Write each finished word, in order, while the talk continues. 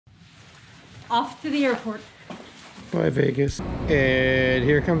Off to the airport. Bye, Vegas. And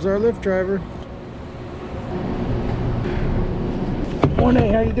here comes our Lyft driver.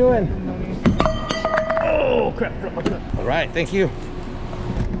 Morning, how you doing? Oh, crap, drop my cup. All right, thank you.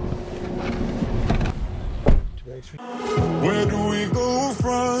 Where do we go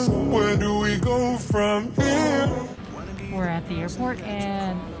from? Where do we go from here? We're at the airport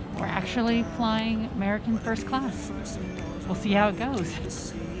and we're actually flying American first class. We'll see how it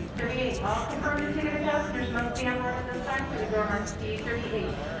goes. 38. All confirmed ticket passengers must be on board at this time for the door on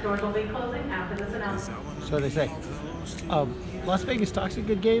D38. Doors will be closing after this announcement. So they say. Las Vegas talks a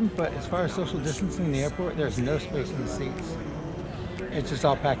good game, but as far as social distancing in the airport, there's no space in the seats. It's just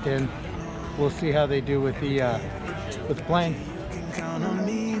all packed in. We'll see how they do with the plane. Count on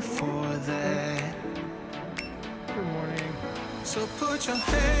me for that. Good morning. So put your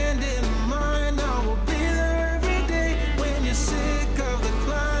hand in mine. I will be there every day. When you're sick of the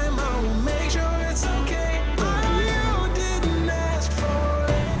climb, I will make sure it's okay. You didn't ask for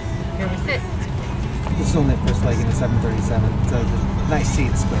it. Here we sit. This is only the first leg in the 737, so nice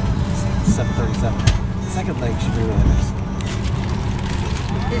seats, but 737. Second leg should be really nice.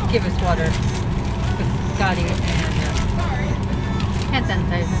 Just give us water with Kattie and hand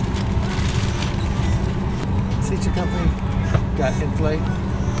sanitizer. Seats are comfy. Got in-flight.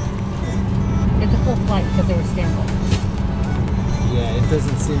 It's a full flight because they were standby. Yeah, it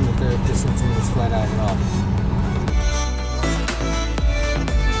doesn't seem that they're distancing this flight out at all.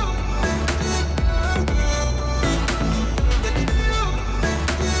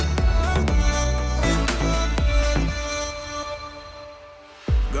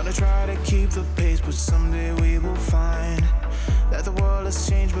 Gonna try to keep the pace, but someday we will find that the world has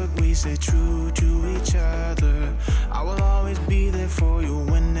changed, but we stay true to each other. I will always be there for you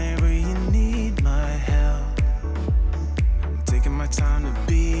whenever you need my help. I'm taking my time to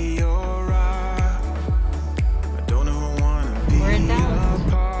be your rock. I don't ever wanna be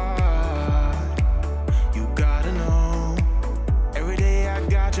apart. You gotta know, every day I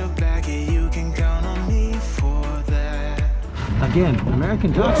got your back, and you can count on me for that. Again,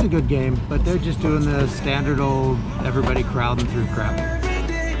 American talks a good game, but they're just doing the standard old everybody crowding through crap.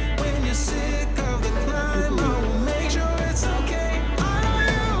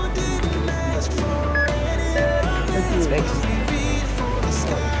 Thanks.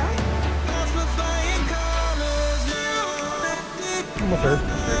 Almost heard.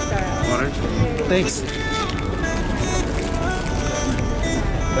 Water. Thanks.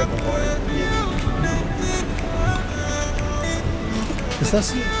 Is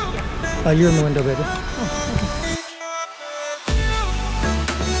this? You're in the window, baby.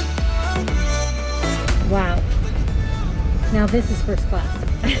 Wow. Now this is first class.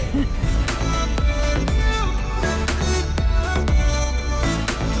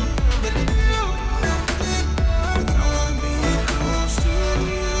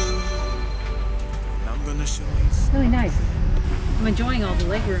 Really nice. I'm enjoying all the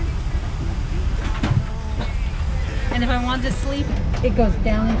legroom. And if I wanted to sleep, it goes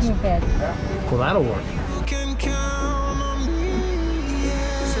down into a bed. Well, that'll work.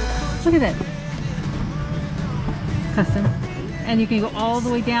 Look at that. Custom. And you can go all the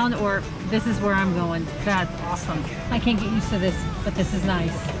way down, or this is where I'm going. That's awesome. I can't get used to this, but this is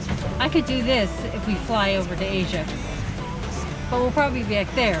nice. I could do this if we fly over to Asia. But we'll probably be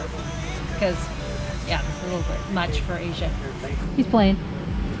back there because, yeah, it's a little bit much for Asia. He's playing.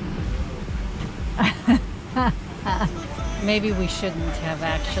 Maybe we shouldn't have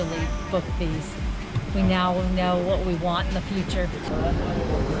actually booked these. We now know what we want in the future.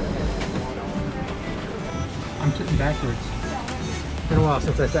 I'm sitting backwards. It's been a while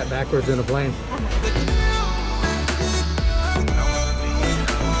since I sat backwards in a plane.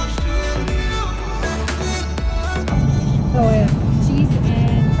 Oh yeah, cheese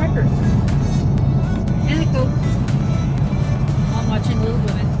and crackers. And a Coke. I'm watching Little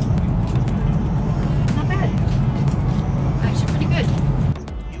Women. Not bad. Actually pretty good.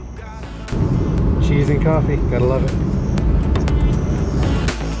 Cheese and coffee, gotta love it.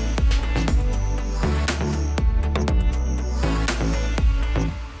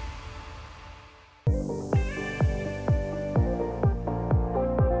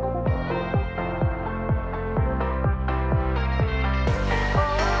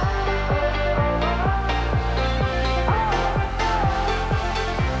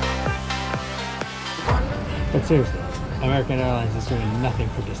 But seriously, American Airlines is doing nothing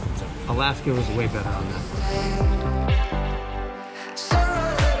for distancing. Alaska was way better on that.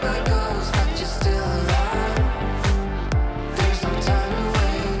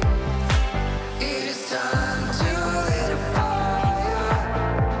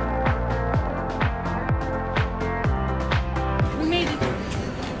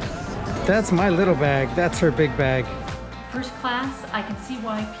 That's my little bag. That's her big bag. First class, I can see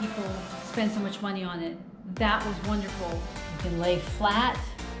why people spend so much money on it. That was wonderful. You can lay flat,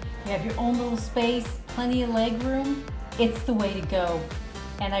 you have your own little space, plenty of leg room. It's the way to go.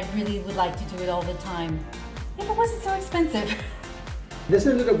 And I really would like to do it all the time, if it wasn't so expensive. This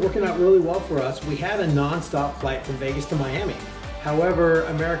ended up working out really well for us. We had a non-stop flight from Vegas to Miami. However,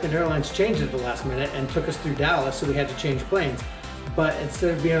 American Airlines changed it at the last minute and took us through Dallas, so we had to change planes. But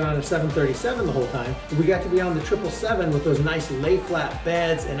instead of being on a 737 the whole time, we got to be on the 777 with those nice lay-flat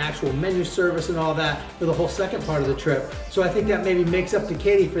beds and actual menu service and all that for the whole second part of the trip. So I think that maybe makes up to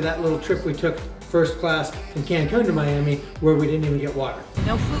Katie for that little trip we took first class from Cancun to Miami where we didn't even get water.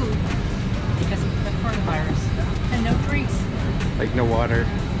 No food because of the coronavirus, and no drinks. Like no water.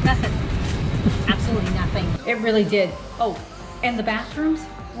 Nothing. Absolutely nothing. It really did. Oh, and the bathrooms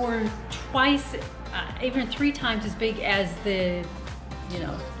were twice, even 3 times as big as the,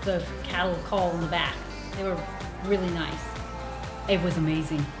 the cattle call in the back. They were really nice. It was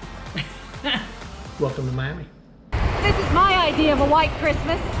amazing. Welcome to Miami. This is my idea of a white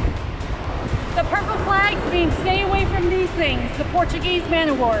Christmas. The purple flags mean stay away from these things, the Portuguese man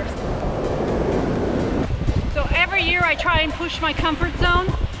o' wars. So every year I try and push my comfort zone,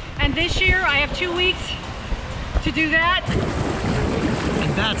 and this year I have 2 weeks to do that.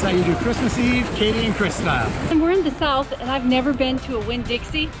 And that's how you do Christmas Eve, Katie and Chris style. And we're in the South, and I've never been to a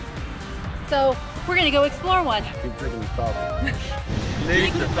Winn-Dixie, so we're gonna go explore one.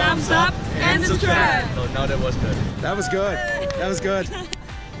 Leave the thumbs up and subscribe. Oh, no, that was good. That was good. That was good.